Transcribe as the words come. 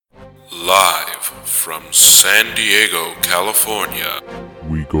Live from San Diego, California.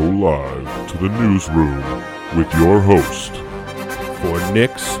 We go live to the newsroom with your host for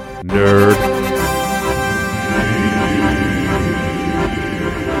Nick's Nerd.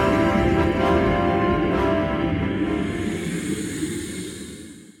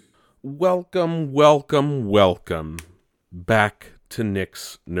 Welcome back to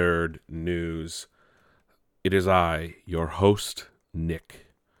Nick's Nerd News. It is I, your host, Nick,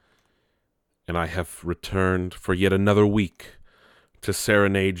 and I have returned for yet another week to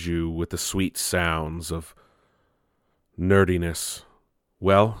serenade you with the sweet sounds of nerdiness.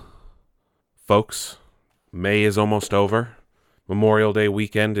 Well, folks, May is almost over. Memorial Day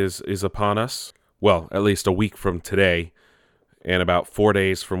weekend is upon us. Well, at least a week from today, and about 4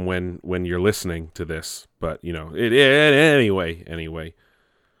 days from when you're listening to this. But, you know, anyway.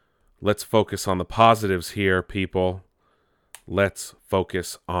 Let's focus on the positives here, people. Let's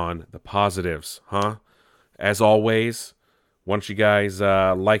focus on the positives, huh? As always, once you guys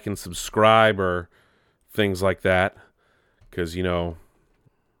like and subscribe or things like that, because, you know,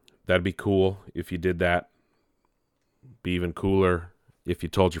 that'd be cool if you did that. Be even cooler if you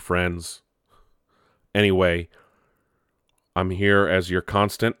told your friends. Anyway, I'm here as your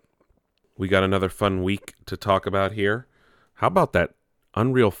constant. We got another fun week to talk about here. How about that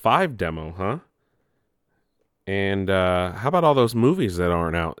Unreal 5 demo, huh? And how about all those movies that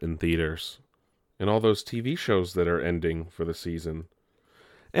aren't out in theaters? And all those TV shows that are ending for the season?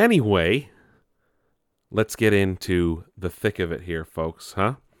 Anyway, let's get into the thick of it here, folks,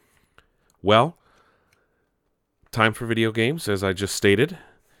 huh? Well, time for video games, as I just stated.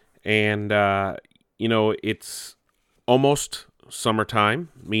 And, you know, it's almost summertime,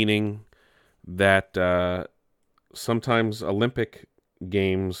 meaning that sometimes Olympic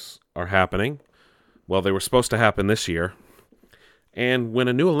Games are happening. Well, they were supposed to happen this year. And when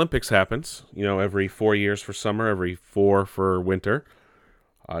a new Olympics happens, you know, every 4 years for summer, every 4 for winter,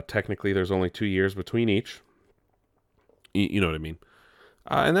 technically there's only 2 years between each. You know what I mean.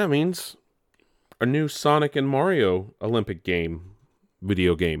 And that means a new Sonic and Mario Olympic game,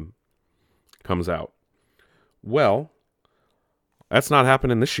 video game, comes out. Well, that's not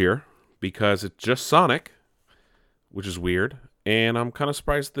happening this year because it's just Sonic, which is weird. And I'm kind of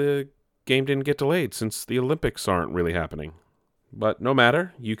surprised the game didn't get delayed since the Olympics aren't really happening. But no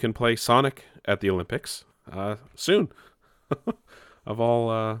matter, you can play Sonic at the Olympics soon. of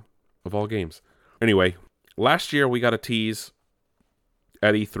all games. Anyway, last year we got a tease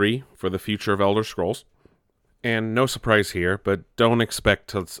at E3 for the future of Elder Scrolls. And no surprise here, but don't expect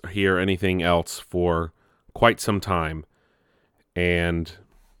to hear anything else for quite some time. And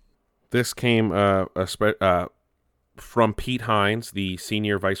this came from Pete Hines, the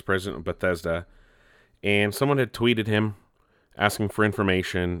senior vice president of Bethesda, and someone had tweeted him asking for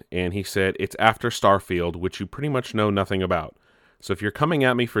information, and he said, it's after Starfield, which you pretty much know nothing about. So if you're coming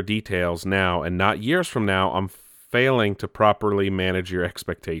at me for details now and not years from now, I'm failing to properly manage your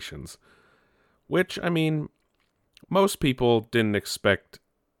expectations. Which, I mean, most people didn't expect,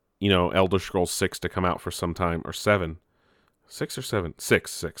 you know, Elder Scrolls 6 to come out for some time, or 7. 6 or 7?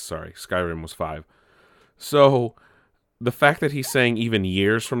 6, sorry. Skyrim was 5. So the fact that he's saying even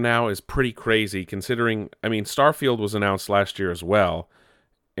years from now is pretty crazy, considering, I mean, Starfield was announced last year as well.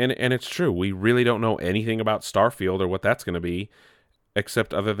 And it's true. We really don't know anything about Starfield or what that's going to be,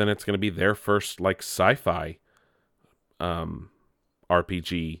 except other than it's going to be their first, like, sci-fi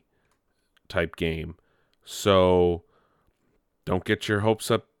RPG type game. So don't get your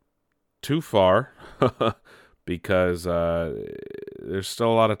hopes up too far because there's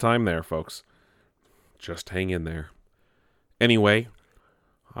still a lot of time there, folks. Just hang in there. Anyway,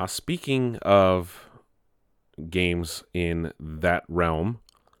 speaking of games in that realm,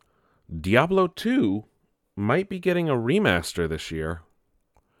 Diablo 2 might be getting a remaster this year.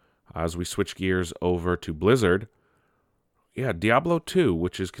 As we switch gears over to Blizzard, yeah, Diablo 2,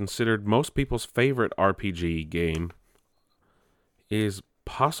 which is considered most people's favorite RPG game, is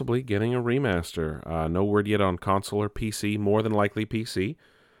possibly getting a remaster. No word yet on console or PC, more than likely PC.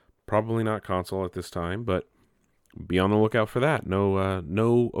 Probably not console at this time, but be on the lookout for that.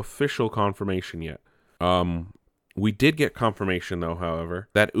 No official confirmation yet. We did get confirmation, though, however,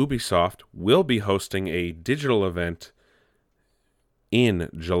 that Ubisoft will be hosting a digital event in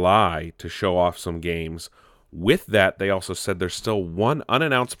July to show off some games. With that, they also said there's still one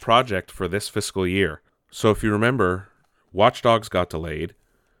unannounced project for this fiscal year. So if you remember, Watch Dogs got delayed.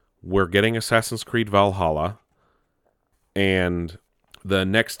 We're getting Assassin's Creed Valhalla. And the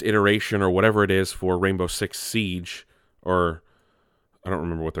next iteration or whatever it is for Rainbow Six Siege, or I don't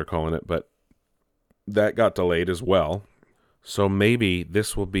remember what they're calling it, but that got delayed as well. So maybe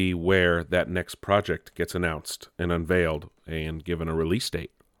this will be where that next project gets announced and unveiled and given a release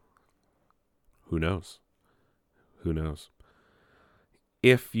date. Who knows? Who knows?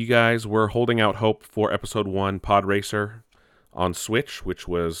 If you guys were holding out hope for Episode 1 Pod Racer on Switch, which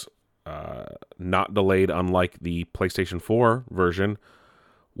was not delayed unlike the PlayStation 4 version,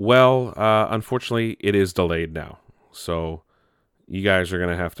 well, unfortunately, it is delayed now. So you guys are going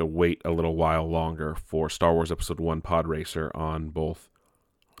to have to wait a little while longer for Star Wars Episode 1 Pod Racer on both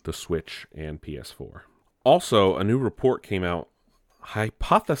the Switch and PS4. Also, a new report came out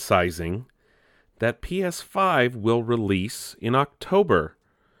hypothesizing that PS5 will release in October.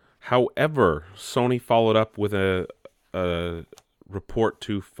 However, Sony followed up with a report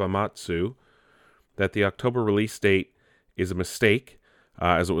to Famitsu that the October release date is a mistake,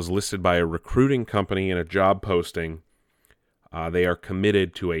 as it was listed by a recruiting company in a job posting. They are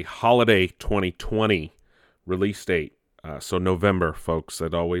committed to a holiday 2020 release date. So November, folks.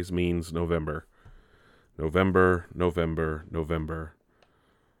 That always means November. November.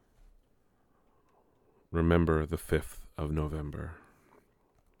 Remember the 5th of November.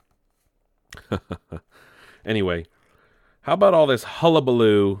 Anyway, how about all this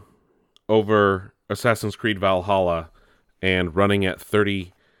hullabaloo over Assassin's Creed Valhalla and running at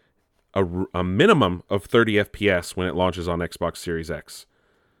a minimum of 30 FPS when it launches on Xbox Series X?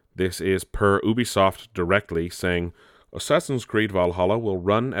 This is per Ubisoft directly saying Assassin's Creed Valhalla will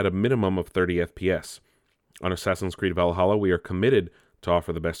run at a minimum of 30 FPS. On Assassin's Creed Valhalla, we are committed to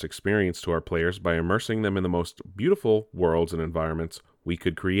offer the best experience to our players by immersing them in the most beautiful worlds and environments we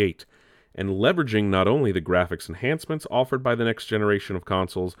could create, and leveraging not only the graphics enhancements offered by the next generation of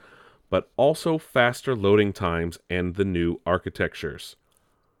consoles, but also faster loading times and the new architectures.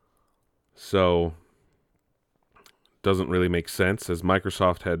 So, doesn't really make sense, as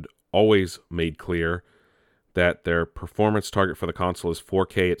Microsoft had always made clear that their performance target for the console is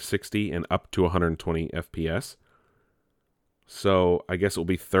 4K at 60 and up to 120 FPS. So I guess it will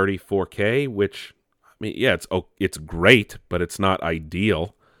be 34K, which, I mean, yeah, it's great, but it's not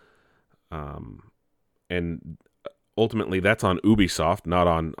ideal. And ultimately, that's on Ubisoft, not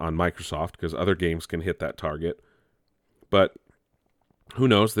on Microsoft, because other games can hit that target. But who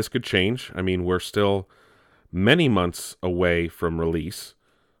knows? This could change. I mean, we're still many months away from release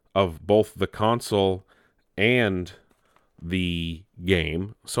of both the console and the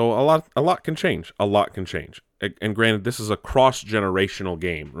game. So a lot can change. A lot can change. And granted, this is a cross-generational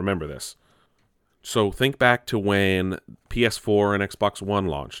game. Remember this. So think back to when PS4 and Xbox One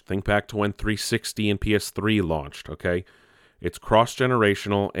launched. Think back to when 360 and PS3 launched, okay? It's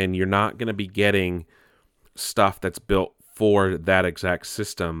cross-generational, and you're not going to be getting stuff that's built for that exact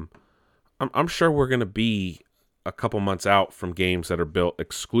system. I'm sure we're going to be a couple months out from games that are built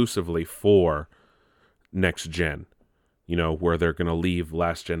exclusively for next gen, you know, where they're going to leave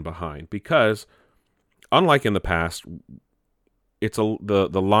last gen behind. Because unlike in the past,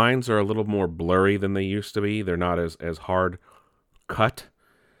 the lines are a little more blurry than they used to be. They're not as hard cut.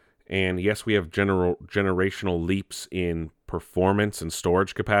 And yes, we have generational leaps in performance and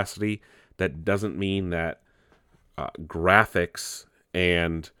storage capacity. That doesn't mean that graphics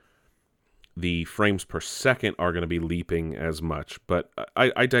and the frames per second are going to be leaping as much. But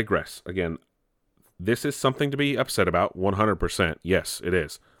I digress. Again, this is something to be upset about, 100%. Yes, it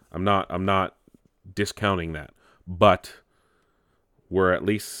is. I'm not discounting that. But we're at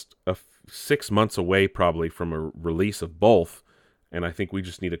least 6 months away probably from a release of both, and I think we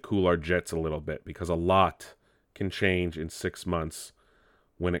just need to cool our jets a little bit, because a lot can change in 6 months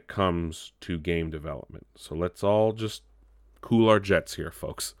when it comes to game development. So let's all just cool our jets here,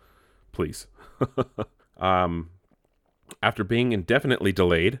 folks. Please. After being indefinitely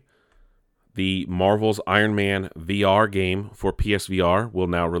delayed, the Marvel's Iron Man VR game for PSVR will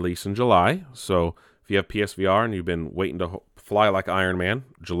now release in July. So if you have PSVR and you've been waiting to fly like Iron Man,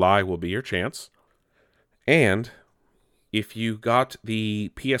 July will be your chance. And if you got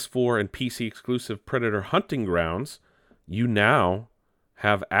the PS4 and PC exclusive Predator Hunting Grounds, you now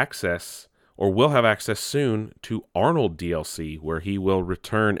have access, or will have access soon, to Arnold DLC, where he will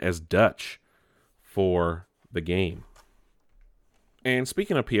return as Dutch for the game. And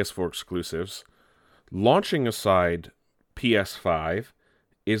speaking of PS4 exclusives, launching aside PS5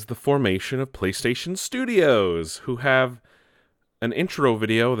 is the formation of PlayStation Studios, who have an intro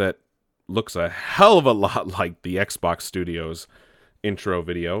video that looks a hell of a lot like the Xbox Studios intro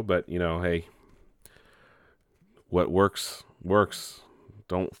video, but, you know, hey, what works, works.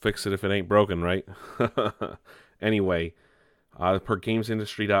 Don't fix it if it ain't broken, right? Anyway, per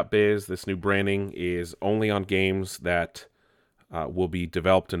GamesIndustry.biz, this new branding is only on games that will be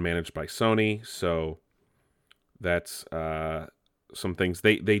developed and managed by Sony, so That's some things.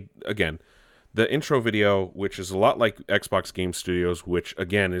 They again, the intro video, which is a lot like Xbox Game Studios, which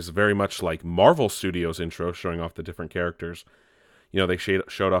again is very much like Marvel Studios intro, showing off the different characters. They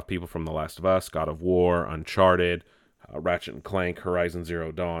showed off people from The Last of Us, God of War, Uncharted, Ratchet and Clank, Horizon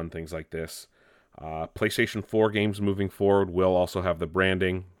Zero Dawn, things like this. PlayStation 4 games moving forward will also have the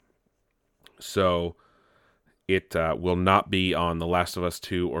branding. So it will not be on The Last of Us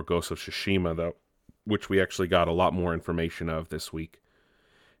 2 or Ghost of Tsushima, though, which we actually got a lot more information of this week.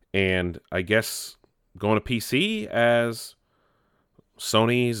 And I guess going to PC, as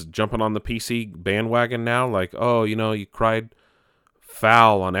Sony's jumping on the PC bandwagon now. Like, oh, you cried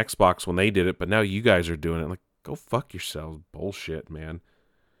foul on Xbox when they did it, but now you guys are doing it. Like, go fuck yourselves. Bullshit, man.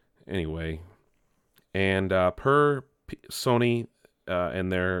 Anyway. And per Sony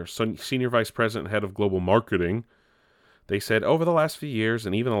and their senior vice president, head of global marketing, they said, over the last few years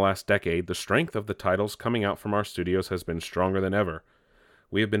and even the last decade, the strength of the titles coming out from our studios has been stronger than ever.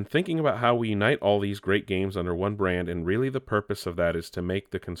 We have been thinking about how we unite all these great games under one brand, and really the purpose of that is to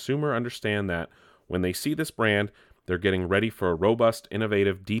make the consumer understand that when they see this brand, they're getting ready for a robust,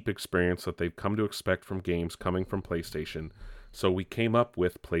 innovative, deep experience that they've come to expect from games coming from PlayStation. So we came up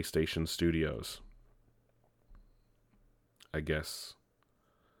with PlayStation Studios. I guess.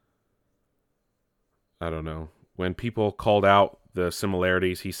 I don't know. When people called out the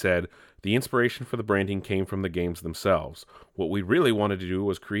similarities, he said, the inspiration for the branding came from the games themselves. What we really wanted to do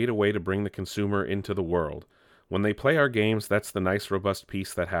was create a way to bring the consumer into the world. When they play our games, that's the nice, robust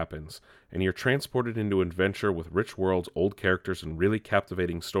piece that happens, and you're transported into an adventure with rich worlds, old characters, and really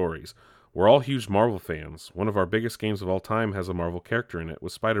captivating stories. We're all huge Marvel fans. One of our biggest games of all time has a Marvel character in it,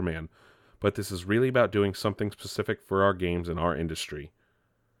 with Spider-Man. But this is really about doing something specific for our games and our industry.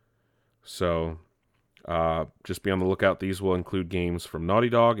 So, just be on the lookout. These will include games from Naughty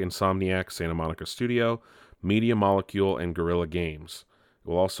Dog, Insomniac, Santa Monica Studio, Media Molecule, and Guerrilla Games. It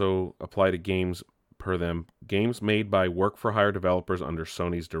will also apply to games made by work-for-hire developers under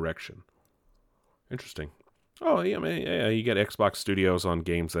Sony's direction. Interesting. Oh, yeah, you get Xbox Studios on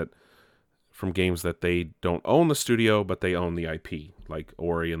games from games that they don't own the studio, but they own the IP, like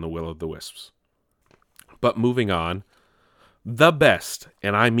Ori and the Will of the Wisps. But moving on, the best,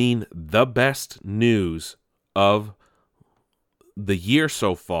 and I mean the best news of the year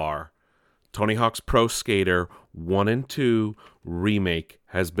so far, Tony Hawk's Pro Skater 1 and 2 remake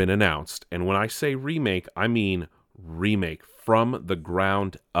has been announced. And when I say remake, I mean remake from the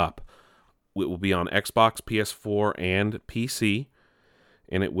ground up. It will be on Xbox, PS4, and PC.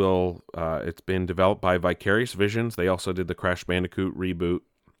 And it's been developed by Vicarious Visions. They also did the Crash Bandicoot reboot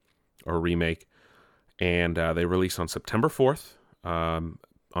or remake. And they release on September 4th on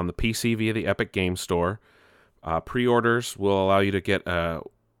the PC via the Epic Games Store. Pre-orders will allow you to get a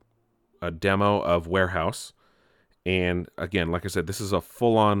demo of Warehouse. And again, like I said, this is a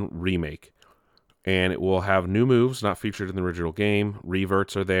full-on remake. And it will have new moves not featured in the original game.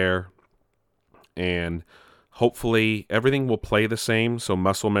 Reverts are there. And hopefully everything will play the same, so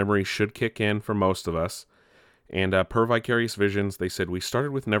muscle memory should kick in for most of us. And per Vicarious Visions, they said, we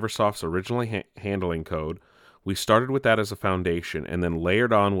started with Neversoft's original handling code. We started with that as a foundation and then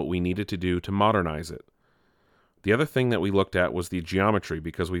layered on what we needed to do to modernize it. The other thing that we looked at was the geometry,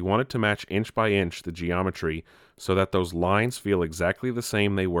 because we wanted to match inch by inch the geometry so that those lines feel exactly the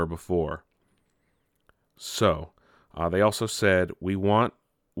same they were before. So, they also said, we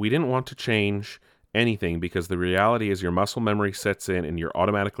didn't want to change anything because the reality is your muscle memory sets in and you're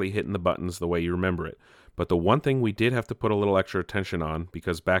automatically hitting the buttons the way you remember it. But the one thing we did have to put a little extra attention on,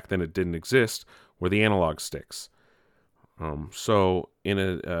 because back then it didn't exist, were the analog sticks. They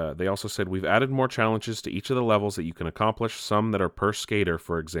also said we've added more challenges to each of the levels that you can accomplish, some that are per skater,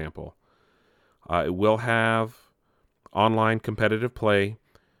 for example. It will have online competitive play.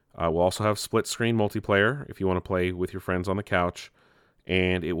 We'll also have split-screen multiplayer if you want to play with your friends on the couch.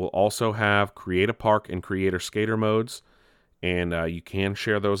 And it will also have Create a Park and Creator Skater modes. And you can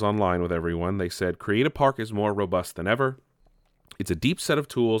share those online with everyone. They said Create a Park is more robust than ever. It's a deep set of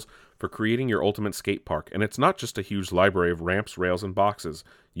tools for creating your ultimate skate park. And it's not just a huge library of ramps, rails, and boxes.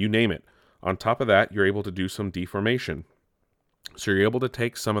 You name it. On top of that, you're able to do some deformation. So you're able to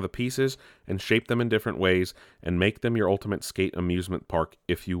take some of the pieces and shape them in different ways and make them your ultimate skate amusement park,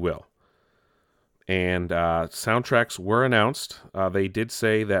 if you will. And soundtracks were announced. They did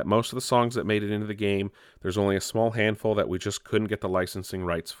say that most of the songs that made it into the game, there's only a small handful that we just couldn't get the licensing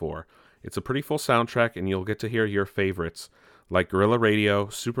rights for. It's a pretty full soundtrack, and you'll get to hear your favorites, like Guerrilla Radio,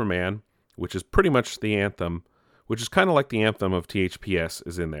 Superman, which is pretty much the anthem, which is kind of like the anthem of THPS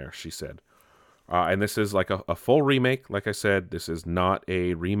is in there, she said. And this is like a full remake. Like I said, this is not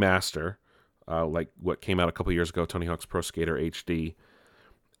a remaster. like what came out a couple years ago, Tony Hawk's Pro Skater HD.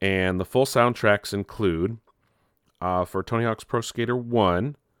 And the full soundtracks include, for Tony Hawk's Pro Skater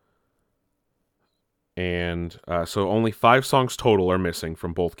 1, and so only 5 songs total are missing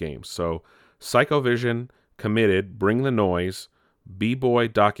from both games. So Psycho Vision, Committed, Bring the Noise, B-Boy,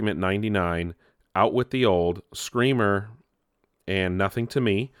 Document 99, Out with the Old, Screamer, and Nothing to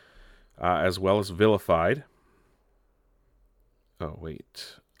Me, as well as Vilified. Oh,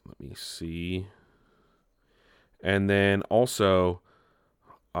 wait. Let me see. And then also,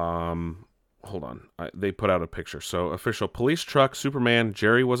 hold on. They put out a picture. So, official Police Truck, Superman,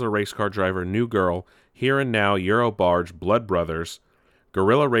 Jerry Was a Race Car Driver, New Girl, Here and Now, Euro Barge, Blood Brothers,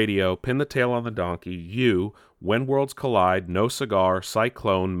 Gorilla Radio, Pin the Tail on the Donkey, You, When Worlds Collide, No Cigar,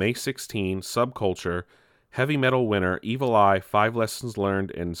 Cyclone, May 16, Subculture, Heavy Metal Winner, Evil Eye, 5 Lessons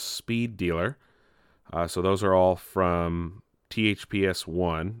Learned, and Speed Dealer. So those are all from THPS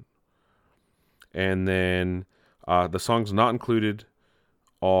 1. And then the songs not included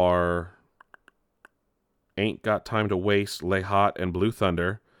are Ain't Got Time to Waste, Lay Hot, and Blue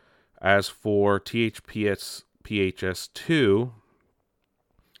Thunder. As for THPS PHS 2,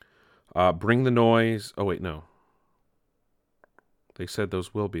 Bring the Noise. Oh, wait, no. They said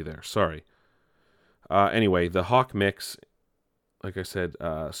those will be there. Sorry. Anyway, the Hawk mix, like I said,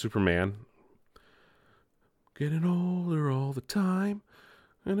 Superman. Getting older all the time.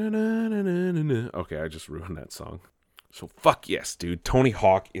 Okay, I just ruined that song. So fuck yes, dude. Tony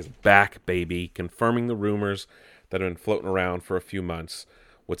Hawk is back, baby. Confirming the rumors that have been floating around for a few months.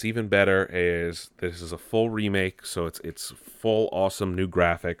 What's even better is this is a full remake, so it's full awesome new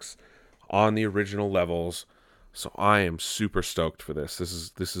graphics on the original levels. So I am super stoked for this.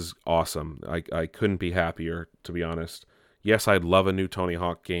 This is awesome. I couldn't be happier, to be honest. Yes, I'd love a new Tony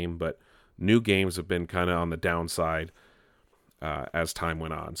Hawk game, but new games have been kind of on the downside as time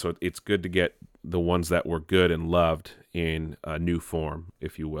went on. So it's good to get the ones that were good and loved in a new form,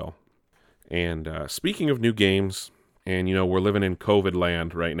 if you will. And speaking of new games, and you know, we're living in COVID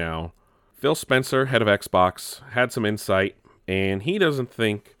land right now, Phil Spencer, head of Xbox, had some insight, and he doesn't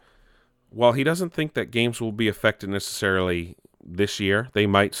think that games will be affected necessarily this year. They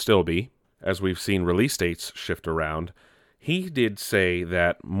might still be, as we've seen release dates shift around. He did say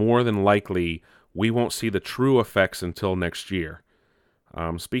that more than likely we won't see the true effects until next year.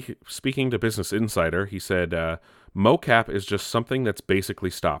 Speaking to Business Insider, he said, mocap is just something that's basically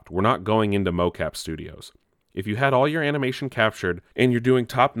stopped. We're not going into mocap studios. If you had all your animation captured and you're doing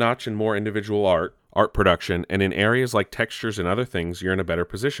top-notch and more individual art production, and in areas like textures and other things, you're in a better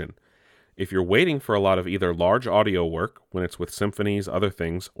position. If you're waiting for a lot of either large audio work, when it's with symphonies, other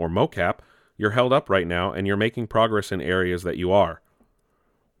things, or mocap, you're held up right now, and you're making progress in areas that you are.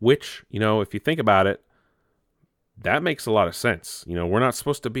 Which, you know, if you think about it, that makes a lot of sense. You know, we're not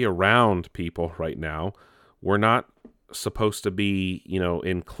supposed to be around people right now. We're not supposed to be, you know,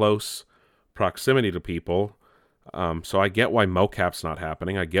 in close proximity to people. So I get why mocap's not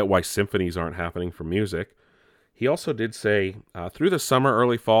happening. I get why symphonies aren't happening for music. He also did say, through the summer,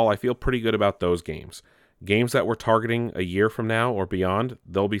 early fall, I feel pretty good about those games. Games that we're targeting a year from now or beyond,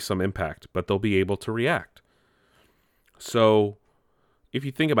 there'll be some impact, but they'll be able to react. So if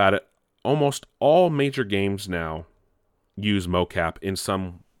you think about it, almost all major games now use mocap in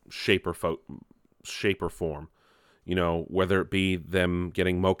some shape or form. You know, whether it be them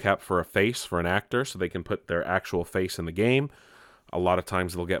getting mocap for a face for an actor so they can put their actual face in the game. A lot of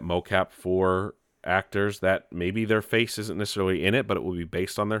times they'll get mocap for actors that maybe their face isn't necessarily in it, but it will be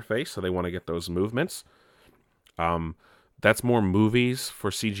based on their face, so they want to get those movements. That's more movies for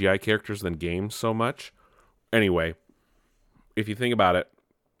CGI characters than games so much. Anyway, if you think about it,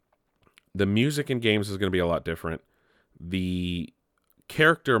 the music in games is going to be a lot different. The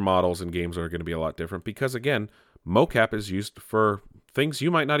character models in games are going to be a lot different because, again, mocap is used for things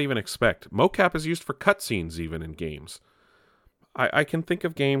you might not even expect. Mocap is used for cutscenes even in games. I can think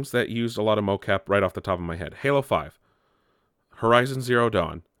of games that used a lot of mocap right off the top of my head. Halo 5, Horizon Zero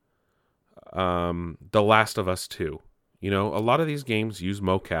Dawn, The Last of Us 2. You know, a lot of these games use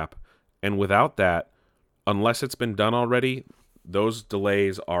mocap, and without that, unless it's been done already, those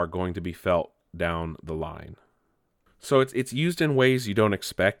delays are going to be felt down the line. So it's used in ways you don't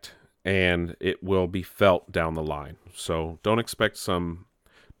expect, and it will be felt down the line. So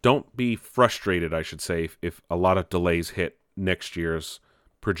don't be frustrated, I should say, if a lot of delays hit next year's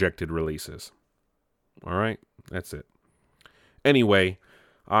projected releases. All right, that's it. Anyway,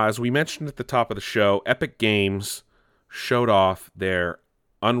 as we mentioned at the top of the show, Epic Games showed off their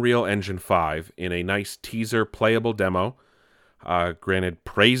Unreal Engine 5 in a nice teaser playable demo. Granted,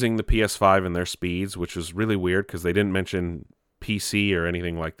 praising the PS5 and their speeds, which was really weird because they didn't mention PC or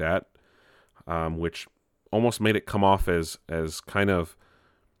anything like that. which almost made it come off as kind of,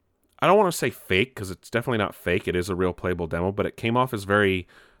 I don't want to say fake, because it's definitely not fake. It is a real playable demo, but it came off as very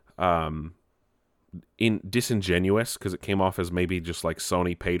disingenuous, because it came off as maybe just like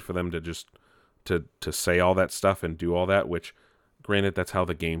Sony paid for them to just to say all that stuff and do all that, which granted, that's how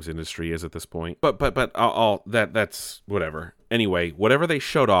the games industry is at this point. But that's whatever. Anyway, whatever they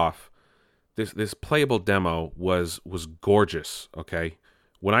showed off, this playable demo was gorgeous, okay?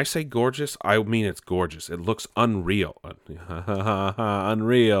 When I say gorgeous, I mean it's gorgeous. It looks unreal.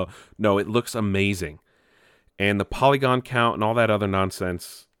 Unreal. No, it looks amazing. And the polygon count and all that other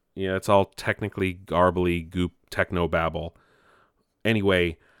nonsense, yeah, it's all technically garbly goop techno babble.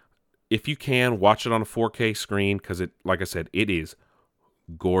 Anyway, if you can, watch it on a 4K screen, because it, like I said, it is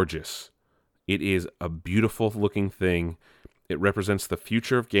gorgeous. It is a beautiful looking thing. It represents the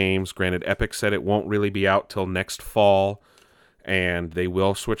future of games. Granted, Epic said it won't really be out till next fall, and they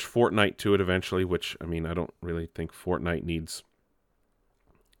will switch Fortnite to it eventually, which, I mean, I don't really think Fortnite needs,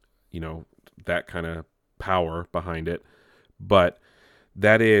 that kind of power behind it. But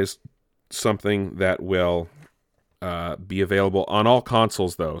that is something that will be available on all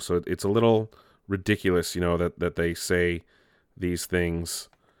consoles, though. So it's a little ridiculous, that they say these things,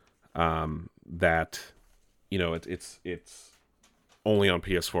 that, it's only on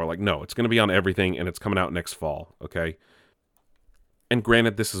PS4. Like, no, it's going to be on everything, and it's coming out next fall, okay? And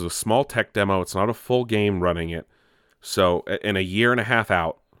granted, this is a small tech demo. It's not a full game running it. So, in a year and a half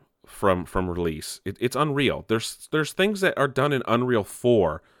out from release, it's Unreal. There's things that are done in Unreal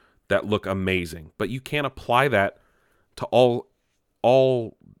 4 that look amazing, but you can't apply that to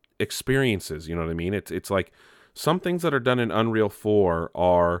all experiences. You know what I mean? It's like some things that are done in Unreal 4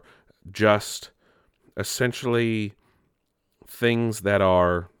 are just essentially things that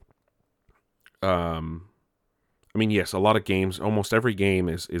are, yes, a lot of games, almost every game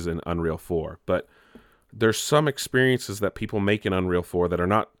is in Unreal 4, but there's some experiences that people make in Unreal 4 that are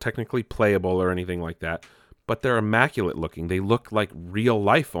not technically playable or anything like that, but they're immaculate looking. They look like real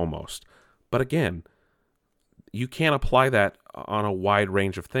life almost. But again, you can't apply that on a wide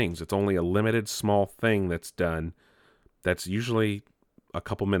range of things. It's only a limited small thing that's done, that's usually a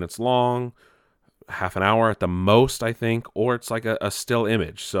couple minutes long, half an hour at the most, I think, or it's like a still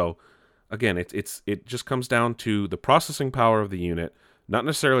image. So again, it just comes down to the processing power of the unit, not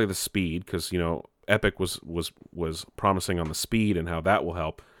necessarily the speed, because Epic was promising on the speed and how that will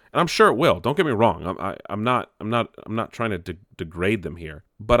help, and I'm sure it will. Don't get me wrong. I'm not trying to degrade them here,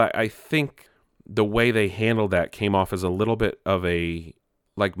 but I think the way they handled that came off as a little bit of a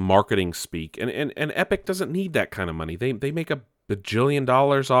like marketing speak, and Epic doesn't need that kind of money. They make $1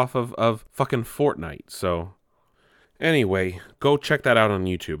 bajillion off of fucking Fortnite. So anyway, go check that out on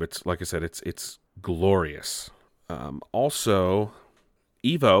YouTube. It's, like I said, it's glorious. Also,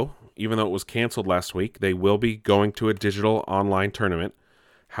 Evo, even though it was canceled last week, they will be going to a digital online tournament.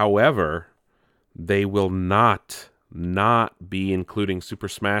 However, they will not be including Super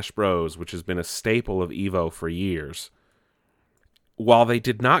Smash Bros., which has been a staple of Evo for years. While they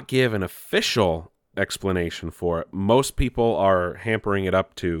did not give an official explanation for it, most people are hampering it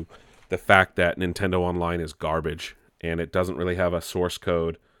up to the fact that Nintendo Online is garbage, and it doesn't really have a source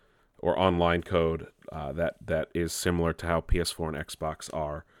code or online code that is similar to how PS4 and Xbox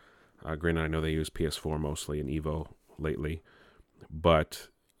are. Granted, I know they use PS4 mostly in Evo lately, but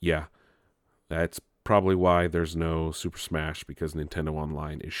yeah, that's probably why there's no Super Smash, because Nintendo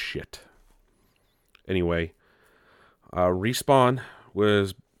Online is shit. Anyway, Respawn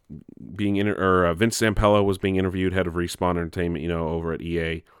was being Vince Zampella was being interviewed, head of Respawn Entertainment, over at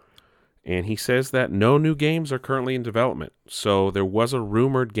EA, and he says that no new games are currently in development. So there was a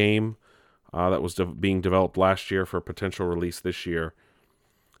rumored game that was being developed last year for potential release this year,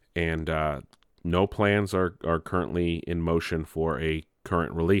 and no plans are currently in motion for a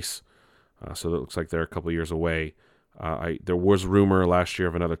current release. So it looks like they're a couple years away. There was rumor last year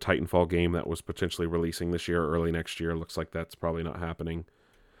of another Titanfall game that was potentially releasing this year or early next year. Looks like that's probably not happening,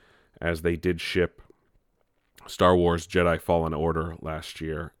 as they did ship Star Wars Jedi Fallen Order last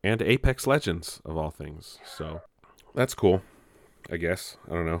year, and Apex Legends, of all things. So that's cool, I guess.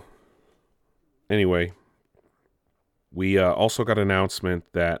 I don't know. Anyway, we also got an announcement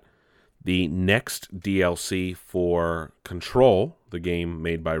that the next DLC for Control, the game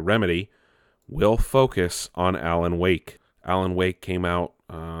made by Remedy, will focus on Alan Wake. Alan Wake came out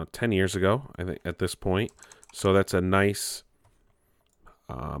 10 years ago, I think, at this point. So that's a nice...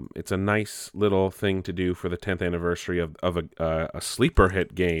 it's a nice little thing to do for the 10th anniversary of a sleeper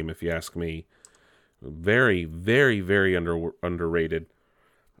hit game, if you ask me. Very, very, very underrated.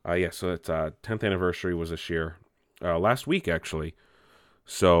 So it's 10th anniversary was this year. Last week, actually.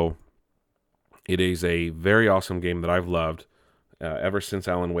 So It is a very awesome game that I've loved. Ever since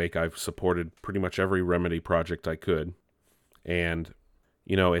Alan Wake, I've supported pretty much every Remedy project I could. And,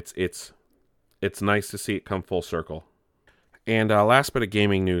 it's nice to see it come full circle. And last bit of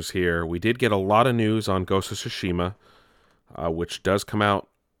gaming news here. We did get a lot of news on Ghost of Tsushima, which does come out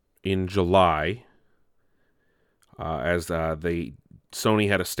in July, as Sony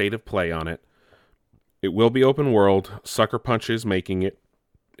had a state of play on it. It will be open world. Sucker Punch is making it,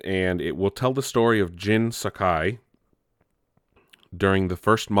 and it will tell the story of Jin Sakai during the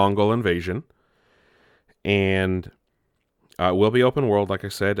first Mongol invasion, and it will be open world, like I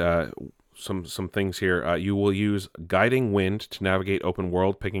said. Some things here. You will use guiding wind to navigate open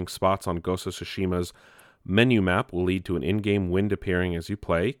world. Picking spots on Ghost of Tsushima's menu map will lead to an in-game wind appearing as you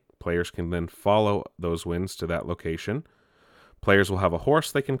play. Players can then follow those winds to that location. Players will have a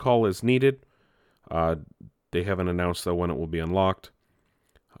horse they can call as needed. They haven't announced, though, when it will be unlocked.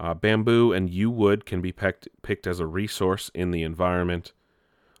 Bamboo and yew wood can be picked as a resource in the environment.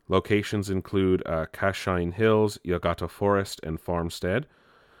 Locations include Kashine Hills, Yagato Forest, and Farmstead.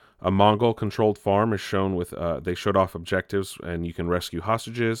 A Mongol-controlled farm is shown with... they showed off objectives, and you can rescue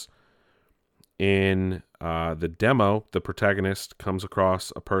hostages. In the demo, the protagonist comes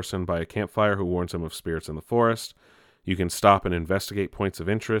across a person by a campfire who warns him of spirits in the forest. You can stop and investigate points of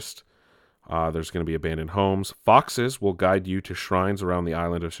interest. There's going to be abandoned homes. Foxes will guide you to shrines around the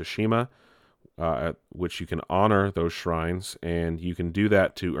island of Tsushima, at which you can honor those shrines, and you can do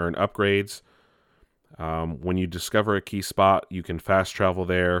that to earn upgrades. When you discover a key spot, you can fast travel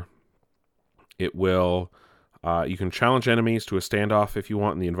there. It will... you can challenge enemies to a standoff if you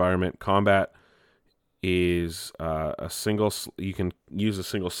want in the environment. Combat is a single... You can use a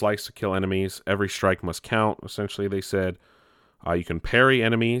single slice to kill enemies. Every strike must count, essentially, they said. You can parry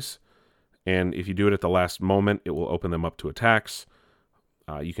enemies, and if you do it at the last moment, it will open them up to attacks.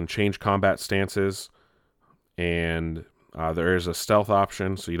 You can change combat stances, and there is a stealth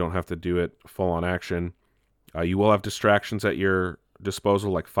option, so you don't have to do it full-on action. You will have distractions at your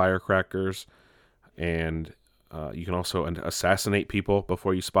disposal, like firecrackers, and you can also assassinate people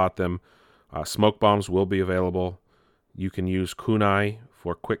before you spot them. Smoke bombs will be available. You can use kunai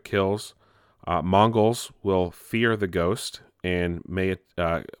for quick kills. Mongols will fear the ghost and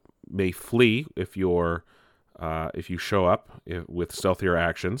may flee if you show up with stealthier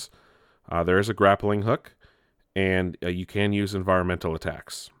actions. There is a grappling hook, and you can use environmental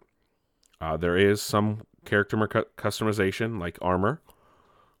attacks. There is some character customization, like armor,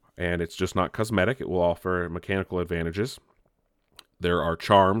 and it's just not cosmetic. It will offer mechanical advantages. There are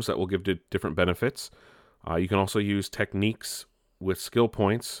charms that will give different benefits. You can also use techniques with skill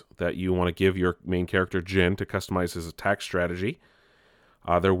points that you want to give your main character, Jin, to customize his attack strategy.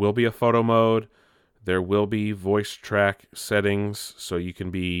 There will be a photo mode. There will be voice track settings, so you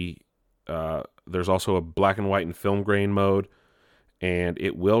can be... there's also a black and white and film grain mode, and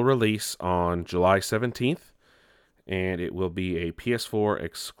it will release on July 17th, and it will be a PS4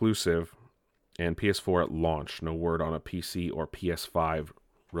 exclusive and PS4 at launch. No word on a PC or PS5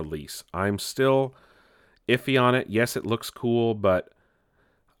 release. I'm still iffy on it. Yes, it looks cool, but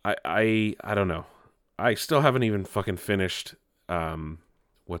I don't know. I still haven't even fucking finished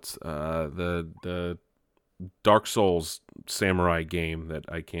what's the Dark Souls samurai game that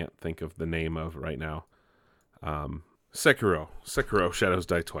I can't think of the name of right now. Sekiro Shadows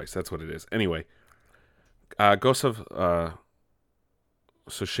Die Twice. That's what it is. Anyway, Ghost of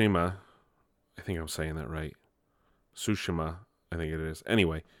Tsushima. I think I'm saying that right. Tsushima, I think it is.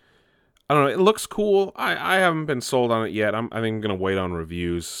 Anyway, I don't know. It looks cool. I haven't been sold on it yet. I think I'm going to wait on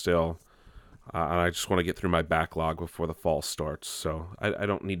reviews still. And I just want to get through my backlog before the fall starts. So I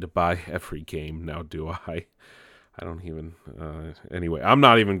don't need to buy every game now, do I? I don't even... anyway, I'm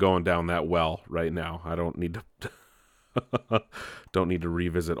not even going down that well right now. I don't need to... don't need to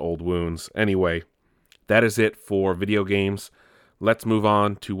revisit old wounds. Anyway, that is it for video games. Let's move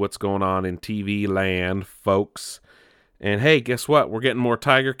on to what's going on in TV land, folks. And hey, guess what? We're getting more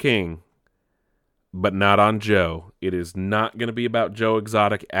Tiger King. But not on Joe. It is not going to be about Joe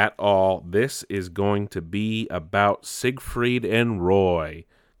Exotic at all. This is going to be about Siegfried and Roy.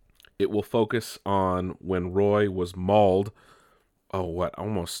 It will focus on when Roy was mauled,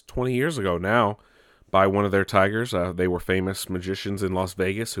 almost 20 years ago now, by one of their tigers. They were famous magicians in Las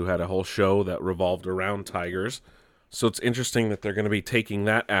Vegas who had a whole show that revolved around tigers. So it's interesting that they're going to be taking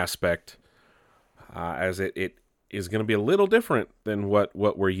that aspect as it is going to be a little different than what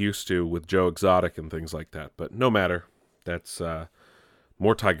we're used to with Joe Exotic and things like that. But no matter. That's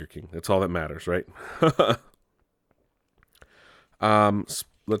more Tiger King. That's all that matters, right?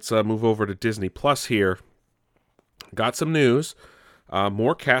 Let's move over to Disney Plus here. Got some news.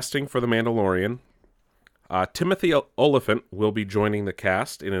 More casting for The Mandalorian. Timothy Oliphant will be joining the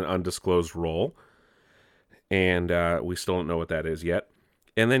cast in an undisclosed role, and we still don't know what that is yet.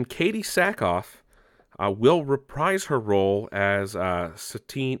 And then Katie Sackhoff will reprise her role as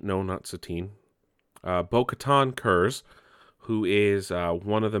Bo-Katan Kurz, who is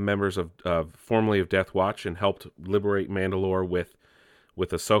one of the members of formerly of Death Watch and helped liberate Mandalore with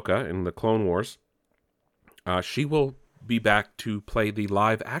Ahsoka in the Clone Wars. She will be back to play the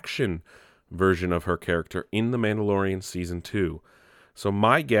live-action version of her character in The Mandalorian Season 2. So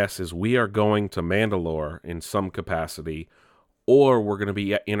my guess is we are going to Mandalore in some capacity, or we're going to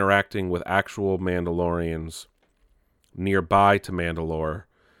be interacting with actual Mandalorians nearby to Mandalore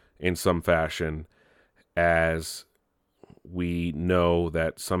in some fashion, as we know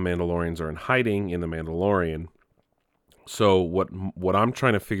that some Mandalorians are in hiding in The Mandalorian. So what I'm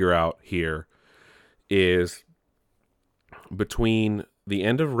trying to figure out here is between the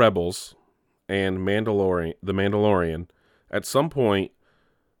end of Rebels and the Mandalorian, at some point,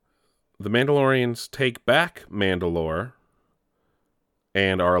 the Mandalorians take back Mandalore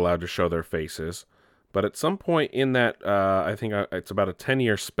and are allowed to show their faces. But at some point in that, I think it's about a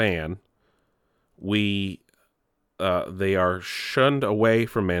 10-year span, they are shunned away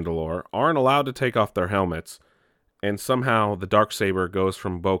from Mandalore, aren't allowed to take off their helmets, and somehow the Darksaber goes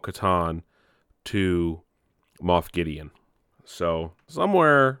from Bo-Katan to Moff Gideon. So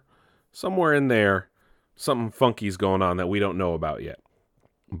somewhere in there, something funky's going on that we don't know about yet.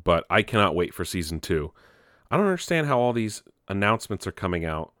 But I cannot wait for Season 2. I don't understand how all these announcements are coming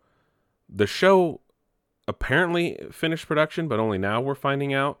out. The show apparently finished production, but only now we're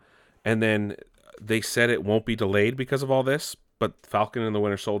finding out. And then they said it won't be delayed because of all this, but Falcon and the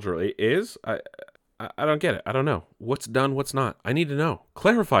Winter Soldier is? I don't get it. I don't know. What's done, what's not? I need to know.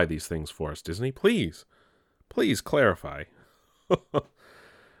 Clarify these things for us, Disney. Please. Please clarify.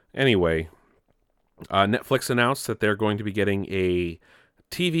 Anyway, Netflix announced that they're going to be getting a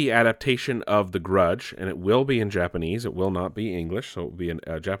TV adaptation of The Grudge, and it will be in Japanese. It will not be English, so it will be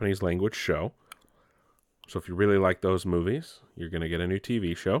a Japanese language show. So if you really like those movies, you're going to get a new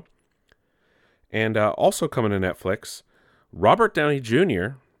TV show. And also coming to Netflix, Robert Downey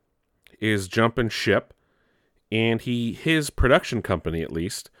Jr. is jumping ship, and his production company, at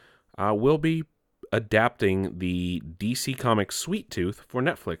least, will be adapting the DC Comics Sweet Tooth for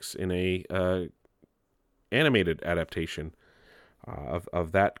Netflix in a animated adaptation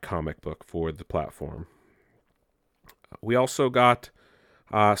of that comic book for the platform. We also got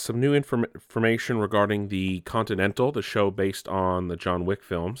some new information regarding the Continental, the show based on the John Wick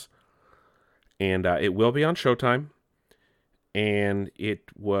films, and it will be on Showtime, and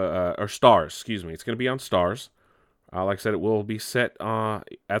or Starz, excuse me. It's going to be on Starz. Like I said, it will be set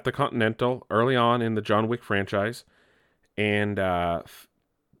at the Continental early on in the John Wick franchise. And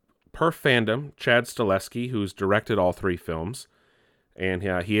per fandom, Chad Stahelski, who's directed all three films, and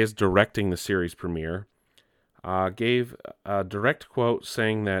he is directing the series premiere, gave a direct quote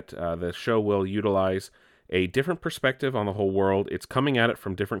saying that the show will utilize a different perspective on the whole world. It's coming at it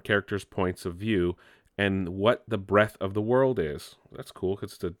from different characters' points of view and what the breadth of the world is. That's cool,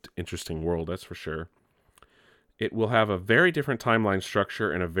 because it's an interesting world, that's for sure. It will have a very different timeline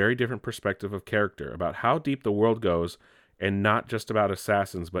structure and a very different perspective of character about how deep the world goes, and not just about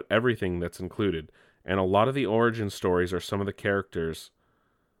assassins, but everything that's included. And a lot of the origin stories are some of the characters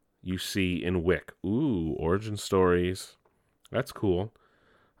you see in Wick. Ooh, origin stories. That's cool.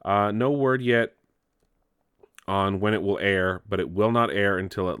 No word yet on when it will air, but it will not air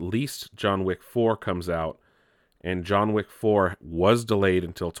until at least John Wick 4 comes out. And John Wick 4 was delayed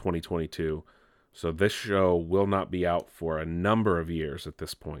until 2022. So this show will not be out for a number of years at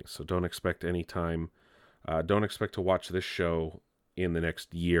this point. So don't expect any time. Don't expect to watch this show in the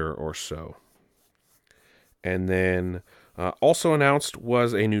next year or so. And then also announced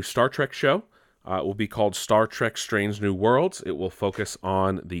was a new Star Trek show. It will be called Star Trek Strange New Worlds. It will focus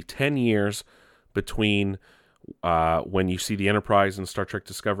on the 10 years between when you see the Enterprise in Star Trek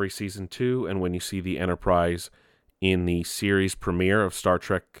Discovery Season 2 and when you see the Enterprise in the series premiere of Star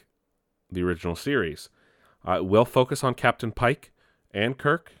Trek, the original series. It will focus on Captain Pike and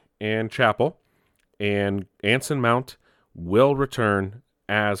Kirk and Chapel, and Anson Mount will return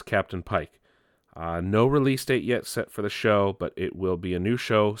as Captain Pike. No release date yet set for the show, but it will be a new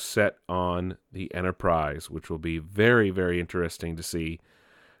show set on the Enterprise, which will be very, very interesting to see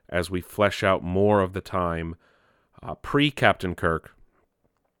as we flesh out more of the time pre-Captain Kirk,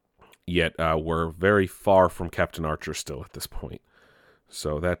 yet we're very far from Captain Archer still at this point.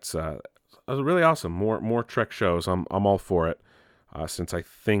 So that's really awesome. More Trek shows. I'm all for it, since I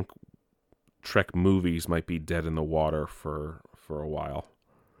think Trek movies might be dead in the water for for a while.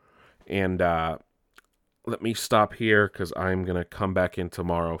 And let me stop here because I'm going to come back in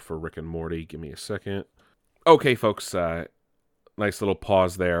tomorrow for Rick and Morty. Give me a second. Okay, folks, nice little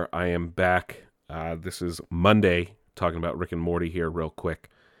pause there. I am back. This is Monday, talking about Rick and Morty here real quick.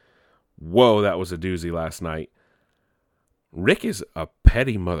 Whoa, that was a doozy last night. Rick is a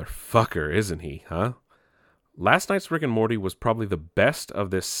petty motherfucker, isn't he, huh? Last night's Rick and Morty was probably the best of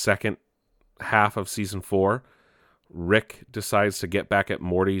this second half of season 4. Rick decides to get back at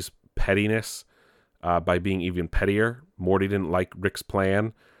Morty's pettiness by being even pettier. Morty didn't like Rick's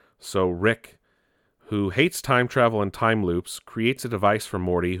plan, so Rick, who hates time travel and time loops, creates a device for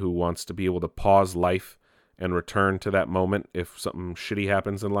Morty, who wants to be able to pause life and return to that moment if something shitty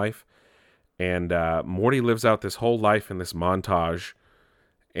happens in life. And Morty lives out this whole life in this montage,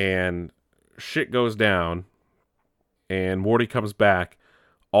 and shit goes down, and Morty comes back,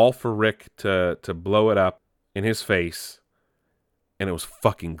 all for Rick to blow it up in his face, and it was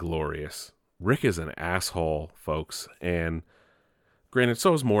fucking glorious. Rick is an asshole, folks, and granted,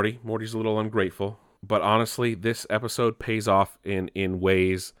 so is Morty. Morty's a little ungrateful, but honestly, this episode pays off in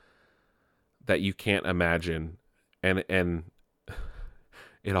ways that you can't imagine, and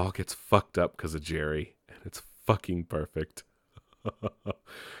it all gets fucked up because of Jerry, and it's fucking perfect. It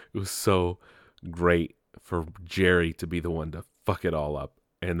was so great for Jerry to be the one to fuck it all up,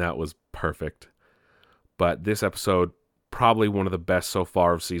 and that was perfect. But this episode, probably one of the best so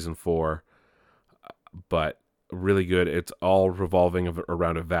far of season 4, but really good. It's all revolving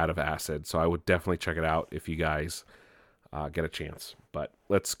around a vat of acid, so I would definitely check it out if you guys get a chance. But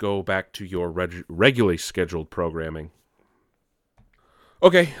let's go back to your regularly scheduled programming.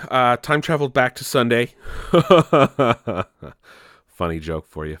 Okay, time traveled back to Sunday. Funny joke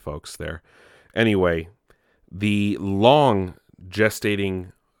for you folks there. Anyway, the long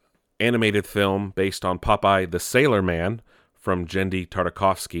gestating animated film based on Popeye the Sailor Man from Genndy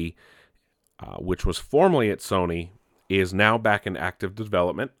Tartakovsky, which was formerly at Sony, is now back in active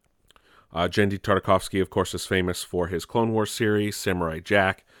development. Genndy Tartakovsky, of course, is famous for his Clone Wars series, Samurai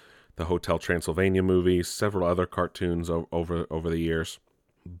Jack, the Hotel Transylvania movies, several other cartoons over the years.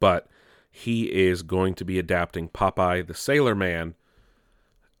 But he is going to be adapting Popeye the Sailor Man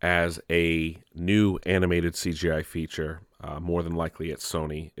as a new animated CGI feature, more than likely at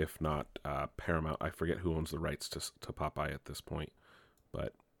Sony, if not Paramount. I forget who owns the rights to Popeye at this point,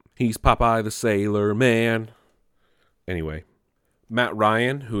 but he's Popeye the Sailor Man. Anyway, Matt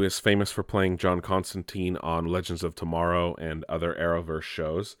Ryan, who is famous for playing John Constantine on Legends of Tomorrow and other Arrowverse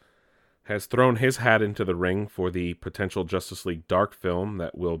shows, has thrown his hat into the ring for the potential Justice League Dark film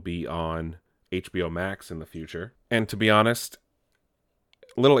that will be on HBO Max in the future. And to be honest,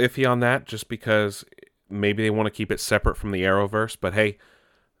 a little iffy on that, just because maybe they want to keep it separate from the Arrowverse, but hey,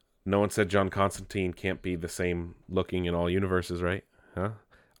 no one said John Constantine can't be the same looking in all universes, right? Huh?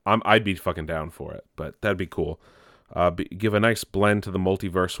 I'd be fucking down for it, but that'd be cool. Give a nice blend to the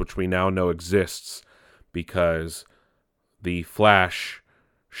multiverse, which we now know exists because the Flash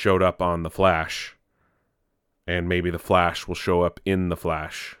showed up on The Flash, and maybe The Flash will show up in The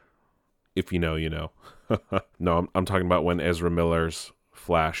Flash. If you know, you know. No, I'm talking about when Ezra Miller's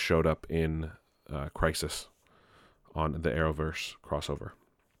Flash showed up in Crisis on the Arrowverse crossover.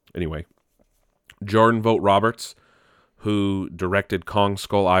 Anyway, Jordan Vogt Roberts, who directed Kong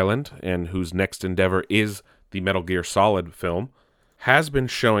Skull Island and whose next endeavor is the Metal Gear Solid film, has been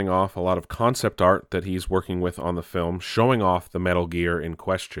showing off a lot of concept art that he's working with on the film, showing off the Metal Gear in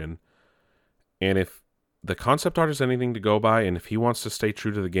question. And if the concept art is anything to go by, and if he wants to stay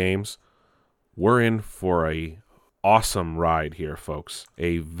true to the games, we're in for a awesome ride here, folks.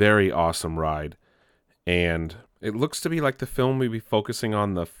 A very awesome ride. And it looks to be like the film will be focusing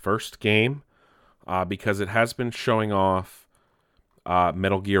on the first game, because it has been showing off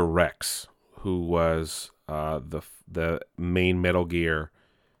Metal Gear Rex, who was the main Metal Gear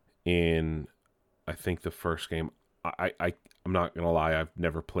in, I think, the first game. I'm not gonna lie, I've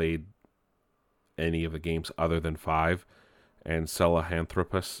never played any of the games other than 5, and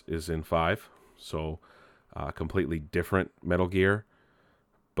Sahelanthropus is in 5, so completely different Metal Gear.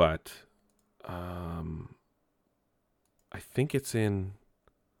 But I think it's in.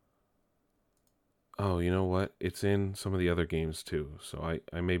 Oh, you know what? It's in some of the other games too. So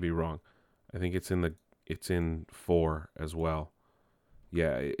I may be wrong. I think it's in 4 as well.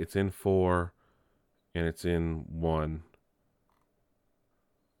 Yeah, it's in 4 and it's in 1.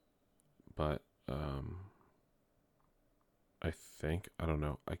 But I don't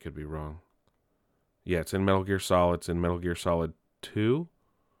know. I could be wrong. Yeah, it's in Metal Gear Solid. It's in Metal Gear Solid 2.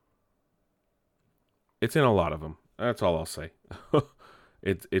 It's in a lot of them. That's all I'll say.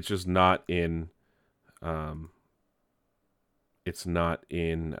 It's just not in it's not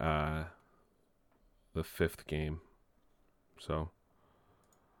in the 5th game. So,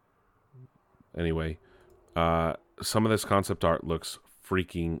 anyway, some of this concept art looks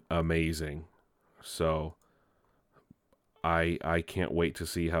freaking amazing. So, I can't wait to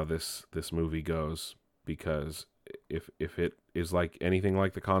see how this movie goes, because if it is like anything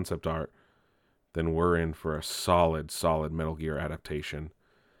like the concept art, then we're in for a solid Metal Gear adaptation.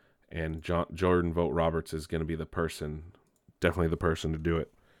 And Jordan Vogt-Roberts is going to be definitely the person to do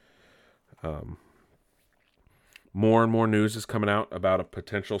it. More and more news is coming out about a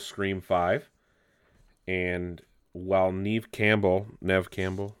potential Scream 5. And while Neve Campbell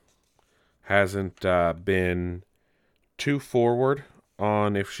hasn't been too forward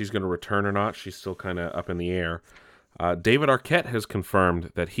on if she's going to return or not, she's still kind of up in the air. David Arquette has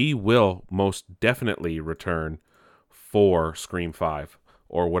confirmed that he will most definitely return for Scream 5,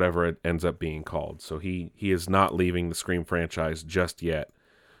 or whatever it ends up being called. So he is not leaving the Scream franchise just yet.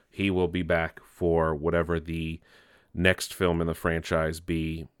 He will be back for whatever the next film in the franchise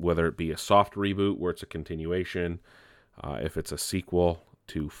be, whether it be a soft reboot where it's a continuation, if it's a sequel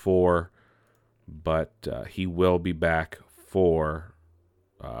to 4, but he will be back for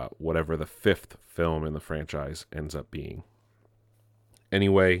whatever the 5th film in the franchise ends up being.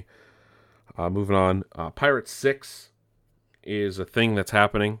 Anyway, moving on. Pirates 6 is a thing that's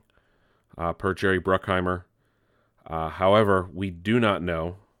happening, per Jerry Bruckheimer. However, we do not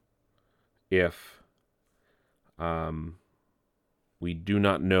know if Johnny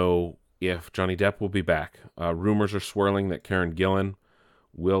Depp will be back. Rumors are swirling that Karen Gillan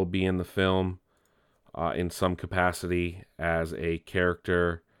will be in the film in some capacity as a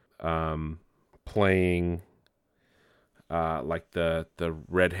character playing like the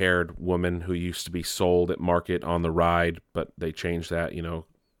red-haired woman who used to be sold at market on the ride, but they changed that,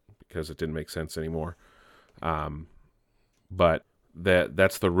 because it didn't make sense anymore. But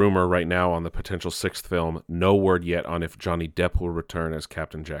that's the rumor right now on the potential 6th film. No word yet on if Johnny Depp will return as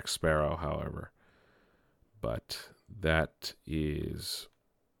Captain Jack Sparrow, however. But that is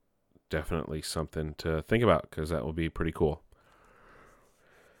definitely something to think about, because that will be pretty cool.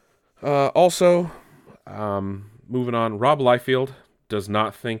 Also, moving on, Rob Liefeld does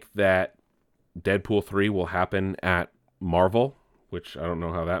not think that Deadpool 3 will happen at Marvel, which I don't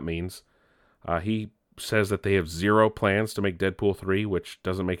know how that means. He says that they have zero plans to make Deadpool 3, which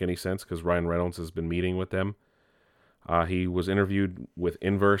doesn't make any sense because Ryan Reynolds has been meeting with them. He was interviewed with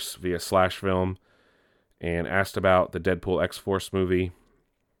Inverse via Slash Film and asked about the Deadpool X-Force movie.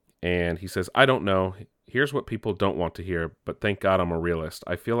 And he says, I don't know. Here's what people don't want to hear, but thank God I'm a realist.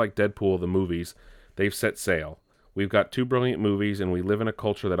 I feel like Deadpool, the movies, they've set sail. We've got 2 brilliant movies, and we live in a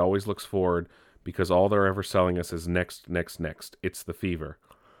culture that always looks forward because all they're ever selling us is next. It's the fever.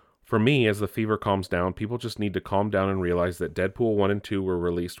 For me, as the fever calms down, people just need to calm down and realize that Deadpool 1 and 2 were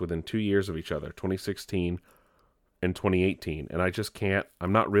released within 2 years of each other, 2016 and 2018. And I just can't,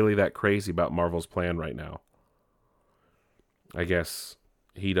 I'm not really that crazy about Marvel's plan right now. I guess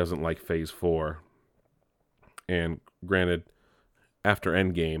he doesn't like Phase 4. And granted, after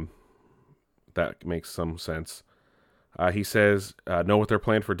Endgame, that makes some sense. He says, know what their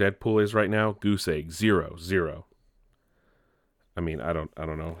plan for Deadpool is right now? Goose egg, zero. I mean, I don't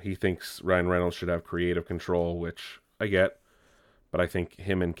know. He thinks Ryan Reynolds should have creative control, which I get, but I think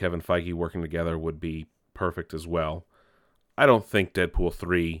him and Kevin Feige working together would be perfect as well. I don't think Deadpool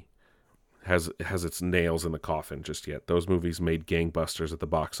 3 has its nails in the coffin just yet. Those movies made gangbusters at the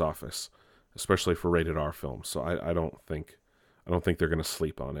box office, especially for rated R films. So I don't think they're going to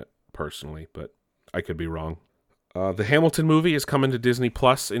sleep on it personally, but I could be wrong. The Hamilton movie is coming to Disney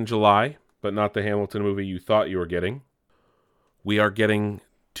Plus in July, but not the Hamilton movie you thought you were getting. We are getting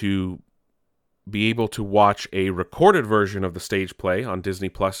to be able to watch a recorded version of the stage play on Disney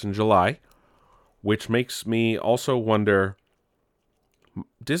Plus in July, which makes me also wonder,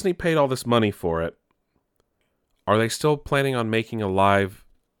 Disney paid all this money for it. Are they still planning on making a live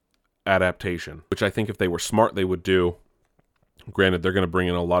adaptation? Which I think if they were smart, they would do. Granted, they're going to bring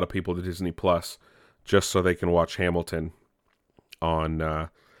in a lot of people to Disney Plus just so they can watch Hamilton on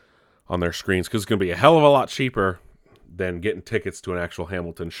their screens, because it's going to be a hell of a lot cheaper than getting tickets to an actual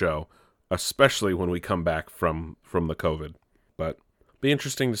Hamilton show, especially when we come back from the COVID. But be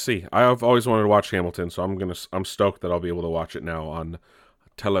interesting to see. I've always wanted to watch Hamilton, so I'm stoked that I'll be able to watch it now on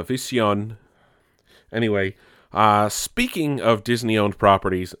television. Anyway, speaking of Disney-owned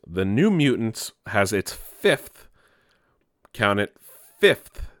properties, The New Mutants has its 5th, count it,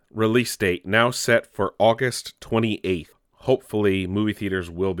 5th release date now set for August 28th. Hopefully, movie theaters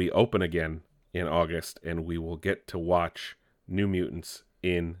will be open again in August, and we will get to watch New Mutants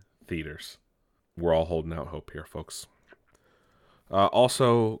in theaters. We're all holding out hope here, folks.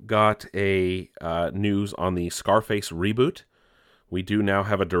 Also got a news on the Scarface reboot. We do now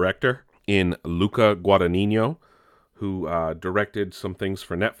have a director in Luca Guadagnino, who directed some things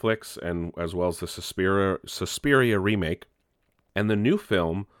for Netflix and as well as the Suspiria remake. And the new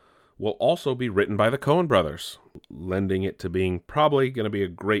film will also be written by the Coen brothers, lending it to being probably going to be a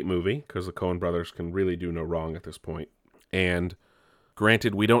great movie because the Coen brothers can really do no wrong at this point. And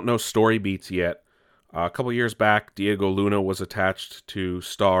granted, we don't know story beats yet. A couple years back, Diego Luna was attached to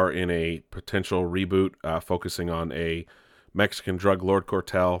star in a potential reboot focusing on a Mexican drug lord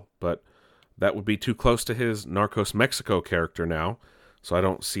cartel, but that would be too close to his Narcos Mexico character now, so I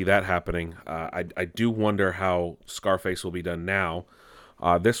don't see that happening. I do wonder how Scarface will be done now.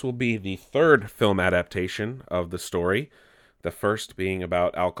 This will be the third film adaptation of the story, the first being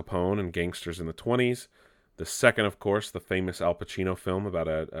about Al Capone and gangsters in the 20s. The second, of course, the famous Al Pacino film about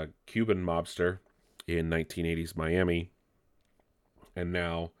a Cuban mobster in 1980s Miami. And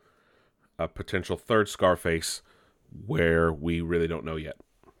now a potential third Scarface where we really don't know yet.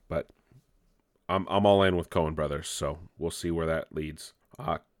 But I'm all in with Coen brothers, so we'll see where that leads.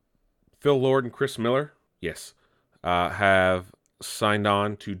 Phil Lord and Chris Miller, yes, have signed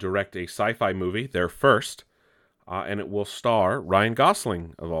on to direct a sci-fi movie, their first, and it will star Ryan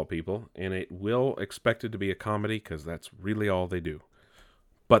Gosling, of all people, and it will expected to be a comedy because that's really all they do.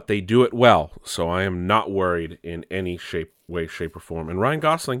 But they do it well, so I am not worried in any way, shape, or form. And Ryan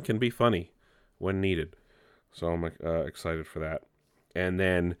Gosling can be funny when needed, so I'm excited for that. And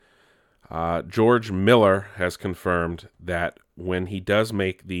then George Miller has confirmed that when he does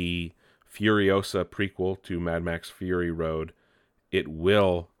make the Furiosa prequel to Mad Max Fury Road, it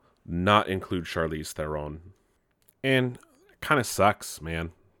will not include Charlize Theron. And it kind of sucks,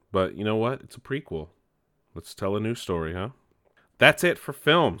 man. But you know what? It's a prequel. Let's tell a new story, huh? That's it for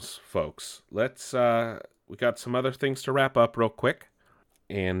films, folks. We got some other things to wrap up real quick.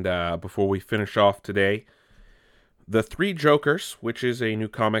 And before we finish off today, The Three Jokers, which is a new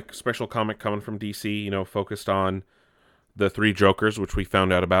special comic coming from DC, focused on the three Jokers, which we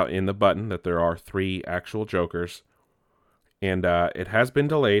found out about in the button, that there are three actual Jokers. And it has been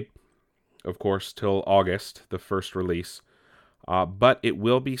delayed, of course, till August, the first release. But it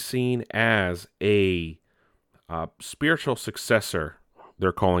will be seen as a spiritual successor,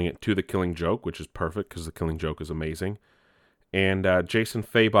 they're calling it, to The Killing Joke, which is perfect because The Killing Joke is amazing. And Jason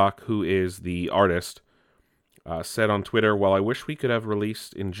Fabok, who is the artist, said on Twitter, "While I wish we could have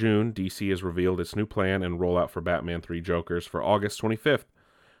released in June, DC has revealed its new plan and rollout for Batman 3 Jokers for August 25th.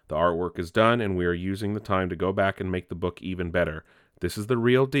 The artwork is done, and we are using the time to go back and make the book even better. This is the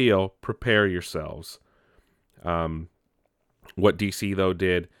real deal. Prepare yourselves." What DC, though,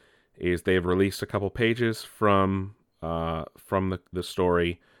 did is they've released a couple pages from the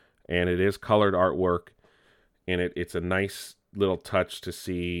story, and it is colored artwork, and it's a nice little touch to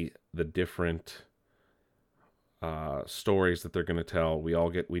see the different stories that they're going to tell.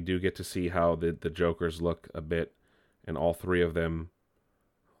 We do get to see how the Jokers look a bit, and all three of them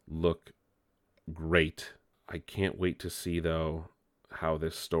look great. I can't wait to see, though, how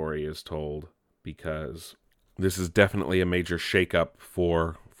this story is told, because this is definitely a major shakeup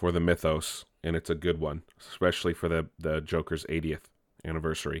for the mythos, and it's a good one, especially for the Joker's 80th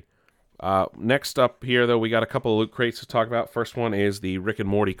anniversary. Next up here, though, we got a couple of loot crates to talk about. First one is the Rick and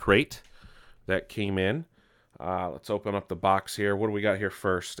Morty crate that came in. Let's open up the box here. What do we got here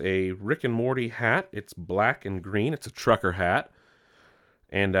first? A Rick and Morty hat. It's black and green. It's a trucker hat.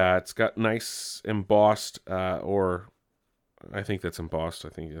 And it's got nice embossed, or I think that's embossed. I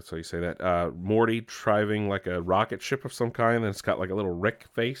think that's how you say that. Morty driving like a rocket ship of some kind. And it's got like a little Rick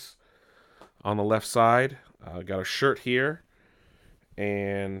face on the left side. Got a shirt here.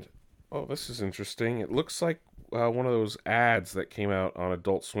 And, oh, this is interesting. It looks like one of those ads that came out on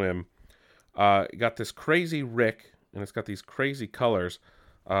Adult Swim. Got this crazy Rick, and it's got these crazy colors,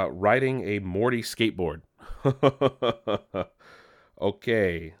 riding a Morty skateboard.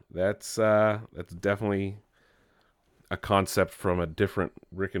 Okay, that's definitely a concept from a different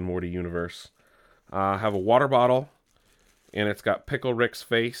Rick and Morty universe. Have a water bottle, and it's got Pickle Rick's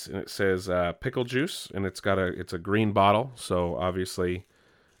face, and it says pickle juice, and it's a green bottle, so obviously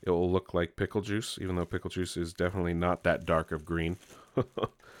it will look like pickle juice, even though pickle juice is definitely not that dark of green.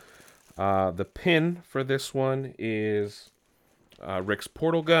 The pin for this one is Rick's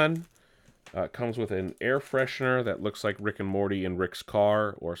portal gun. It comes with an air freshener that looks like Rick and Morty in Rick's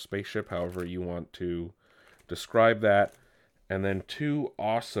car or spaceship, however you want to describe that. And then two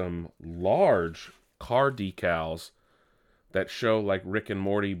awesome large car decals that show like Rick and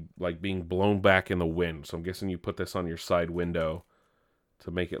Morty like being blown back in the wind. So I'm guessing you put this on your side window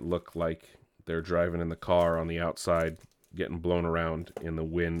to make it look like they're driving in the car on the outside, getting blown around in the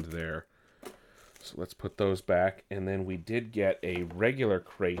wind there. So let's put those back. And then we did get a regular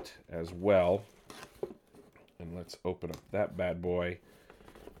crate as well. And let's open up that bad boy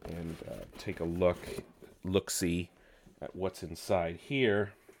and take a look-see at what's inside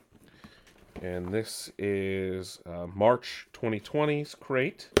here. And this is March 2020's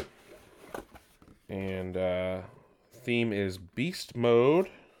crate. And theme is Beast Mode.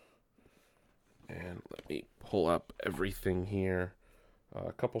 And let me pull up everything here.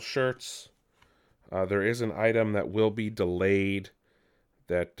 A couple shirts. There is an item that will be delayed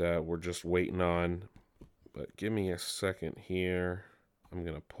that we're just waiting on. But give me a second here. I'm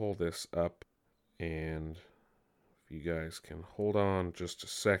going to pull this up. And if you guys can hold on just a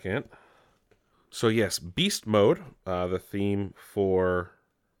second. So yes, Beast Mode, the theme for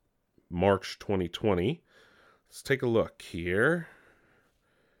March 2020. Let's take a look here.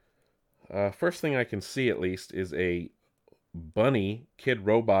 First thing I can see, at least, is a Bunny Kid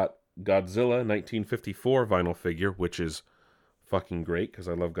Robot Godzilla 1954 vinyl figure, which is fucking great because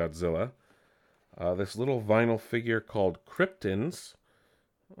I love Godzilla. This little vinyl figure called Kryptons.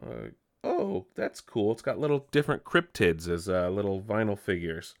 Oh, that's cool. It's got little different cryptids as little vinyl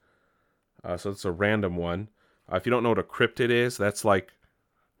figures. So it's a random one. If you don't know what a cryptid is, that's like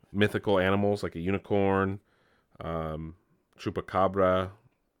mythical animals like a unicorn, chupacabra,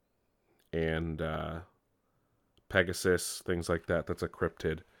 and Pegasus, things like that. That's a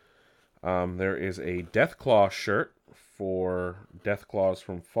cryptid. There is a Deathclaw shirt for Deathclaws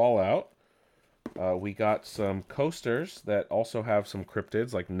from Fallout. We got some coasters that also have some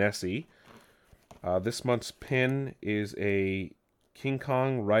cryptids like Nessie. This month's pin is a King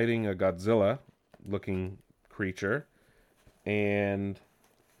Kong riding a Godzilla-looking creature. And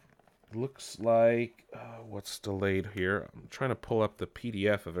looks like... what's delayed here? I'm trying to pull up the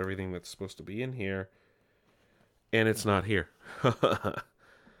PDF of everything that's supposed to be in here. And it's not here.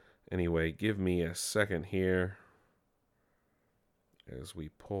 Anyway, give me a second here as we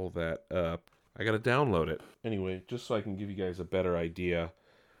pull that up. I got to download it. Anyway, just so I can give you guys a better idea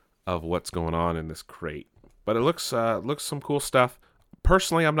of what's going on in this crate. But it looks some cool stuff.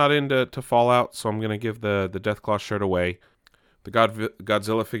 Personally, I'm not into Fallout, so I'm going to give the Deathclaw shirt away. The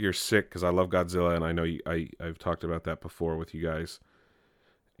Godzilla figure's sick because I love Godzilla, and I know I've talked about that before with you guys.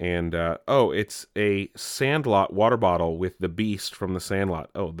 And, it's a Sandlot water bottle with the Beast from the Sandlot.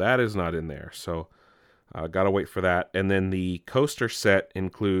 Oh, that is not in there, so gotta wait for that. And then the coaster set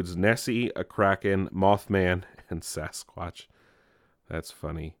includes Nessie, a Kraken, Mothman, and Sasquatch. That's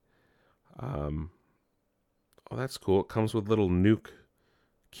funny. Oh, that's cool. It comes with little Nuke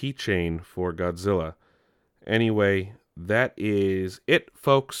keychain for Godzilla. Anyway, that is it,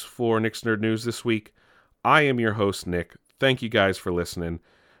 folks, for Nick's Nerd News this week. I am your host, Nick. Thank you guys for listening.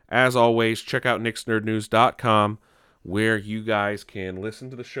 As always, check out nicksnerdnews.com, where you guys can listen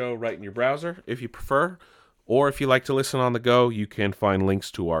to the show right in your browser if you prefer. Or if you like to listen on the go, you can find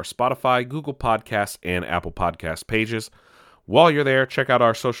links to our Spotify, Google Podcasts, and Apple Podcast pages. While you're there, check out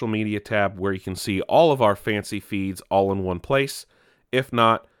our social media tab where you can see all of our fancy feeds all in one place. If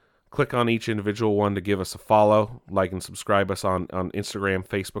not, click on each individual one to give us a follow, like and subscribe us on Instagram,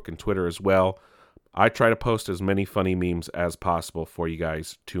 Facebook, and Twitter as well. I try to post as many funny memes as possible for you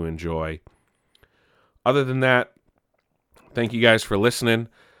guys to enjoy. Other than that, thank you guys for listening.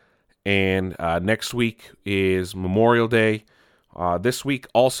 And next week is Memorial Day. This week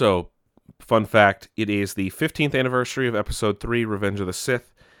also, fun fact, it is the 15th anniversary of Episode 3, Revenge of the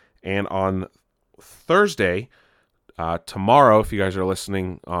Sith. And on Thursday, tomorrow, if you guys are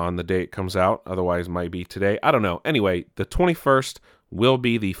listening on the day it comes out, otherwise it might be today, I don't know. Anyway, the 21st will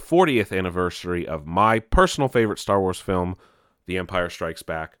be the 40th anniversary of my personal favorite Star Wars film, The Empire Strikes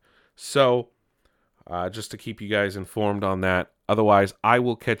Back. So, just to keep you guys informed on that. Otherwise, I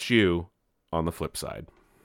will catch you on the flip side.